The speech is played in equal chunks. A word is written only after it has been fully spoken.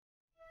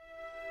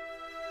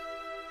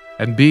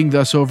And being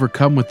thus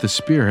overcome with the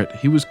Spirit,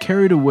 he was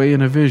carried away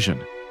in a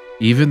vision,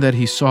 even that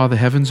he saw the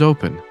heavens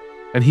open,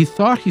 and he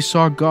thought he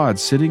saw God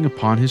sitting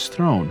upon his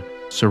throne,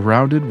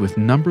 surrounded with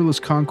numberless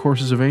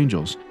concourses of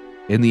angels,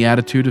 in the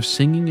attitude of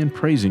singing and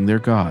praising their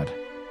God.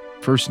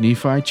 1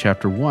 Nephi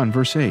chapter 1,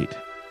 verse 8.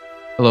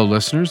 Hello,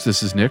 listeners.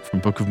 This is Nick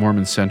from Book of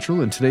Mormon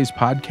Central, and today's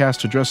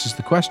podcast addresses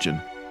the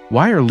question,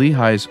 why are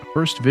Lehi's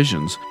first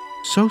visions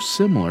so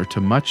similar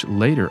to much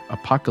later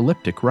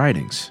apocalyptic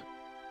writings?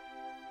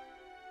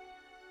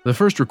 The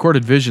first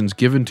recorded visions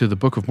given to the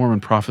Book of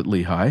Mormon prophet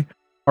Lehi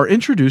are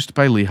introduced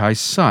by Lehi's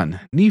son,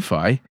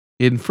 Nephi,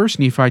 in 1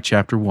 Nephi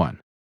chapter 1.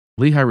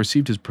 Lehi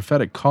received his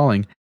prophetic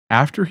calling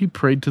after he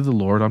prayed to the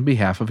Lord on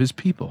behalf of his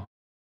people.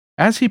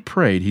 As he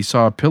prayed, he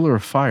saw a pillar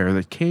of fire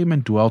that came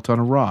and dwelt on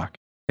a rock,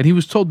 and he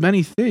was told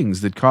many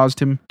things that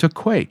caused him to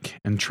quake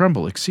and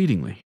tremble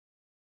exceedingly.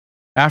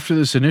 After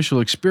this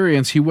initial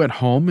experience, he went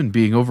home, and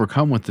being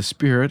overcome with the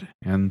Spirit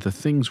and the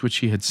things which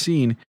he had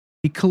seen,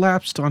 he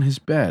collapsed on his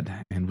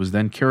bed and was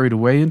then carried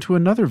away into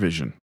another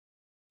vision.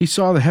 He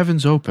saw the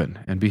heavens open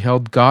and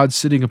beheld God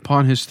sitting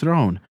upon his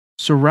throne,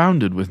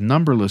 surrounded with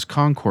numberless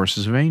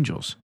concourses of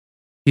angels.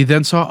 He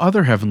then saw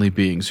other heavenly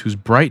beings whose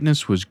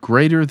brightness was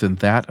greater than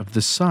that of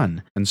the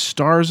sun and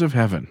stars of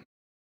heaven.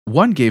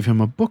 One gave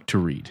him a book to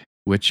read,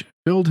 which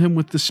filled him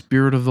with the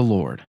Spirit of the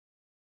Lord.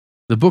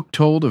 The book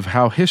told of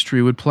how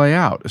history would play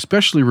out,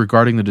 especially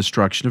regarding the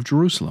destruction of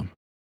Jerusalem.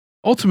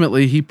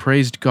 Ultimately, he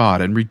praised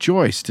God and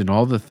rejoiced in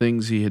all the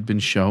things he had been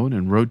shown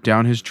and wrote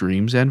down his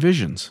dreams and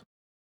visions.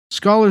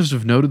 Scholars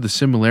have noted the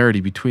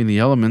similarity between the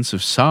elements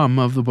of some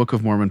of the Book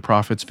of Mormon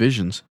prophets'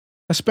 visions,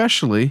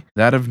 especially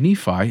that of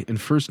Nephi in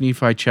 1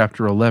 Nephi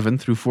chapter 11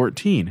 through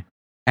 14,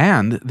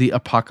 and the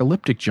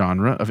apocalyptic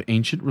genre of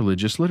ancient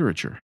religious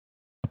literature.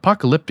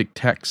 Apocalyptic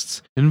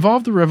texts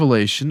involve the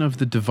revelation of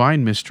the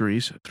divine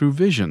mysteries through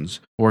visions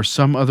or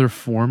some other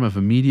form of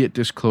immediate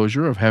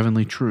disclosure of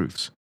heavenly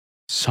truths.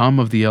 Some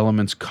of the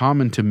elements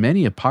common to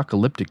many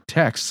apocalyptic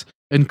texts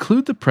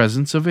include the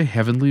presence of a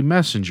heavenly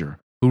messenger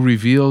who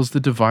reveals the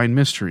divine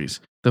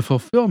mysteries, the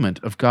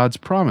fulfillment of God's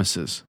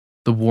promises,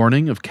 the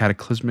warning of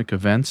cataclysmic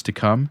events to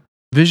come,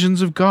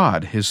 visions of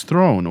God, his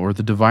throne, or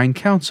the divine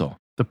council,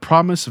 the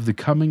promise of the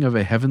coming of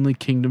a heavenly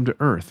kingdom to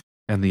earth,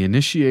 and the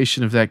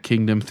initiation of that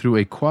kingdom through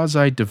a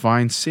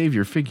quasi-divine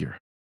savior figure.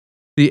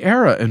 The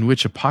era in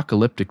which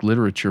apocalyptic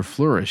literature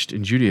flourished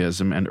in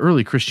Judaism and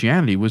early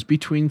Christianity was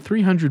between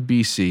 300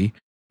 BC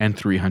and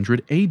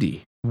 300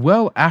 AD,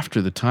 well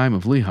after the time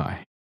of Lehi.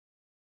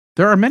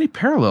 There are many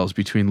parallels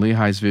between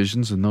Lehi's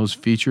visions and those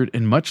featured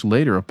in much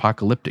later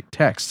apocalyptic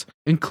texts,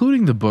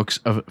 including the books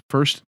of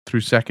 1st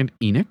through 2nd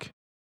Enoch,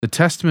 the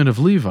Testament of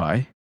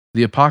Levi,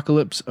 the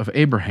Apocalypse of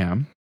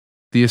Abraham,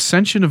 the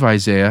Ascension of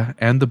Isaiah,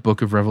 and the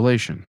Book of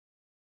Revelation.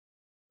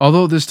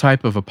 Although this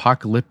type of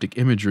apocalyptic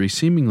imagery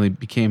seemingly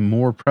became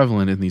more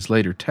prevalent in these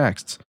later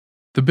texts,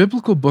 the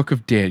biblical book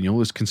of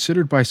Daniel is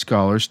considered by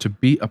scholars to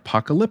be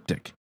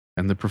apocalyptic,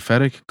 and the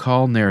prophetic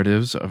call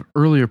narratives of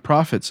earlier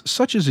prophets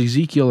such as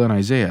Ezekiel and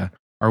Isaiah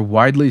are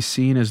widely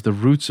seen as the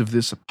roots of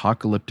this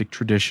apocalyptic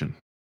tradition.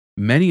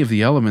 Many of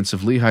the elements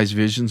of Lehi's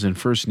visions in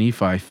 1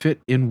 Nephi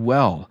fit in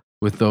well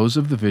with those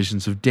of the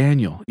visions of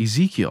Daniel,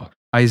 Ezekiel,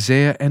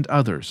 Isaiah, and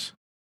others.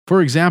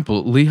 For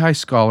example, Lehi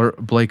scholar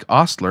Blake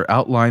Ostler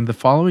outlined the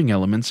following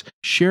elements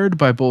shared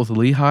by both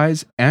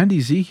Lehi's and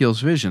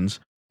Ezekiel's visions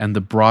and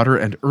the broader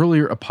and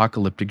earlier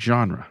apocalyptic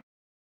genre: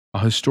 a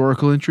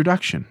historical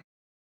introduction,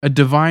 a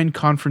divine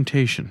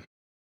confrontation,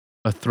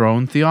 a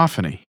throne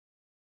theophany,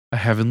 a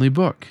heavenly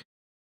book,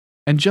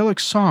 angelic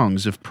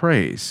songs of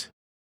praise,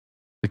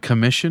 the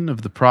commission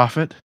of the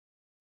prophet,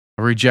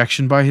 a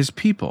rejection by his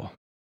people,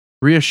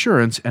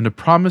 reassurance, and a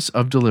promise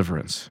of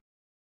deliverance.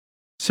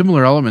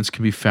 Similar elements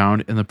can be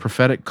found in the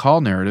prophetic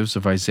call narratives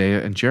of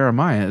Isaiah and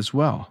Jeremiah as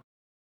well.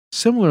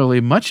 Similarly,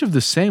 much of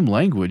the same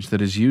language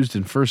that is used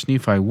in 1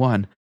 Nephi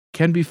 1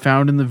 can be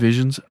found in the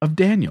visions of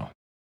Daniel.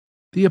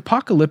 The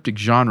apocalyptic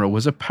genre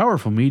was a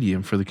powerful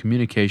medium for the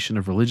communication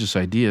of religious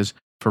ideas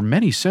for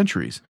many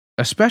centuries,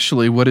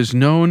 especially what is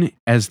known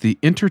as the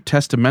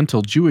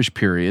intertestamental Jewish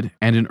period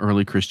and in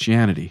early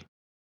Christianity.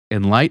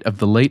 In light of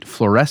the late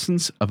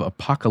florescence of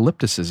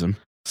apocalypticism,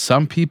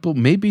 some people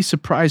may be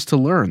surprised to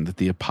learn that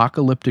the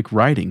apocalyptic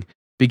writing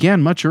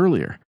began much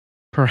earlier,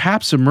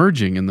 perhaps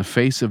emerging in the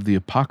face of the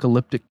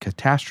apocalyptic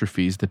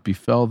catastrophes that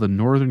befell the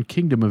northern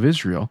kingdom of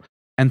Israel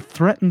and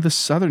threatened the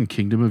southern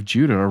kingdom of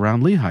Judah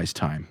around Lehi's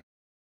time.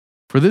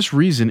 For this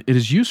reason, it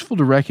is useful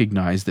to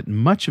recognize that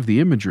much of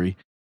the imagery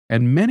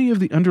and many of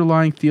the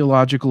underlying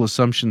theological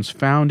assumptions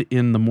found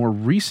in the more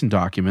recent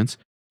documents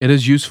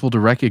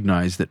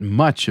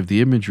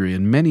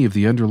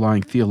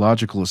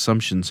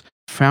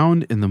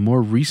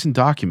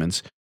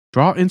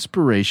draw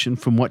inspiration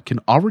from what can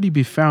already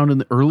be found in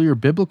the earlier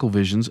biblical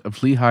visions of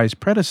Lehi's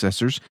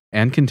predecessors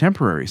and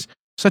contemporaries,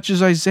 such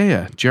as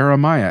Isaiah,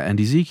 Jeremiah, and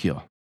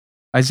Ezekiel.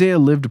 Isaiah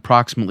lived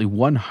approximately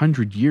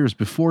 100 years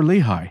before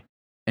Lehi,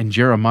 and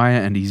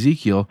Jeremiah and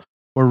Ezekiel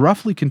were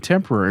roughly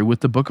contemporary with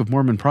the Book of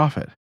Mormon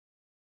prophet.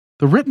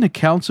 The written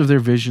accounts of their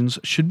visions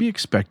should be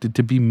expected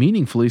to be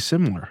meaningfully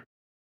similar.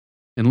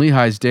 In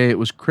Lehi's day, it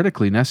was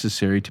critically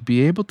necessary to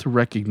be able to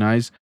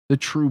recognize the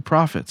true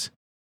prophets.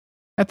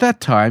 At that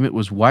time, it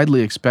was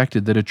widely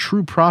expected that a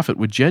true prophet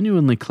would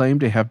genuinely claim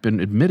to have been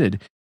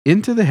admitted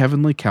into the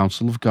heavenly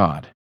council of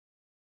God.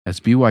 As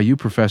BYU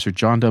professor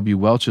John W.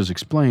 Welch has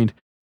explained,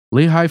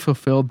 Lehi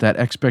fulfilled that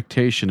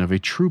expectation of a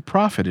true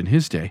prophet in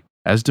his day,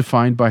 as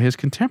defined by his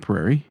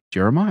contemporary,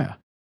 Jeremiah.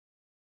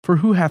 For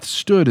who hath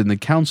stood in the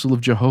counsel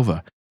of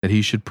Jehovah, that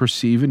he should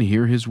perceive and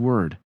hear his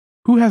word?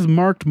 Who hath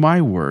marked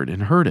my word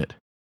and heard it?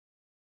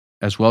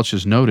 As Welch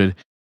has noted,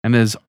 and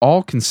as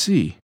all can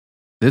see,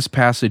 this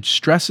passage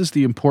stresses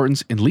the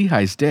importance in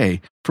Lehi's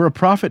day for a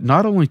prophet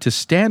not only to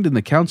stand in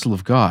the counsel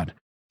of God,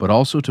 but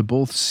also to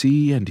both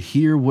see and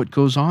hear what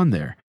goes on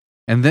there,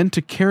 and then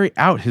to carry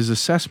out his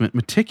assessment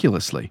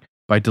meticulously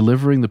by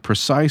delivering the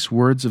precise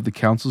words of the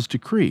council's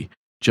decree,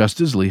 just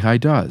as Lehi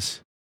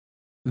does.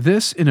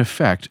 This, in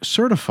effect,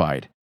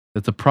 certified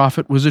that the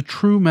prophet was a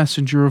true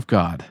messenger of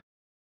God.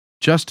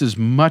 Just as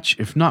much,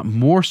 if not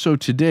more so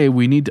today,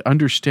 we need to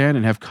understand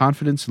and have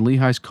confidence in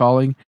Lehi's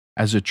calling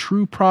as a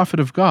true prophet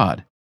of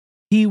God.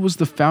 He was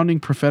the founding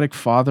prophetic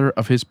father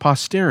of his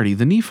posterity,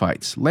 the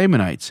Nephites,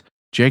 Lamanites,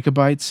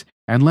 Jacobites,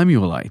 and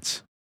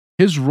Lemuelites.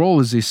 His role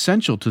is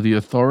essential to the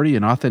authority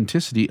and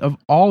authenticity of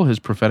all his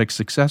prophetic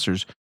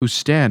successors who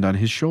stand on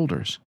his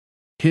shoulders.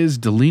 His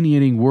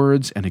delineating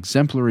words and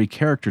exemplary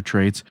character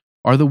traits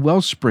are the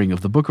wellspring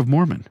of the Book of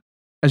Mormon.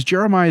 As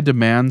Jeremiah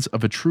demands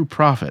of a true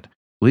prophet,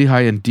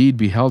 Lehi indeed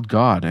beheld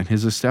God and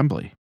his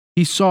assembly.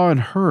 He saw and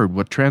heard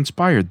what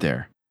transpired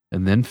there,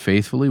 and then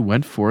faithfully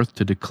went forth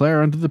to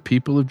declare unto the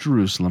people of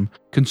Jerusalem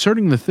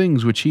concerning the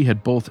things which he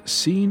had both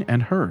seen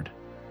and heard.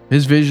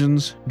 His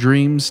visions,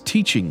 dreams,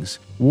 teachings,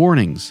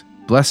 warnings,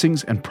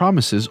 blessings, and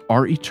promises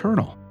are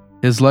eternal.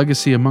 His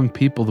legacy among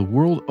people the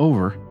world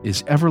over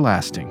is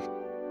everlasting.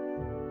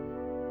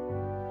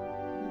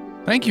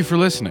 Thank you for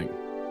listening.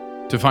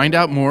 To find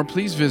out more,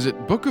 please visit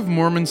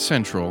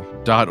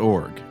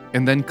bookofmormoncentral.org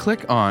and then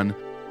click on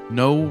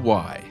Know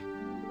Why.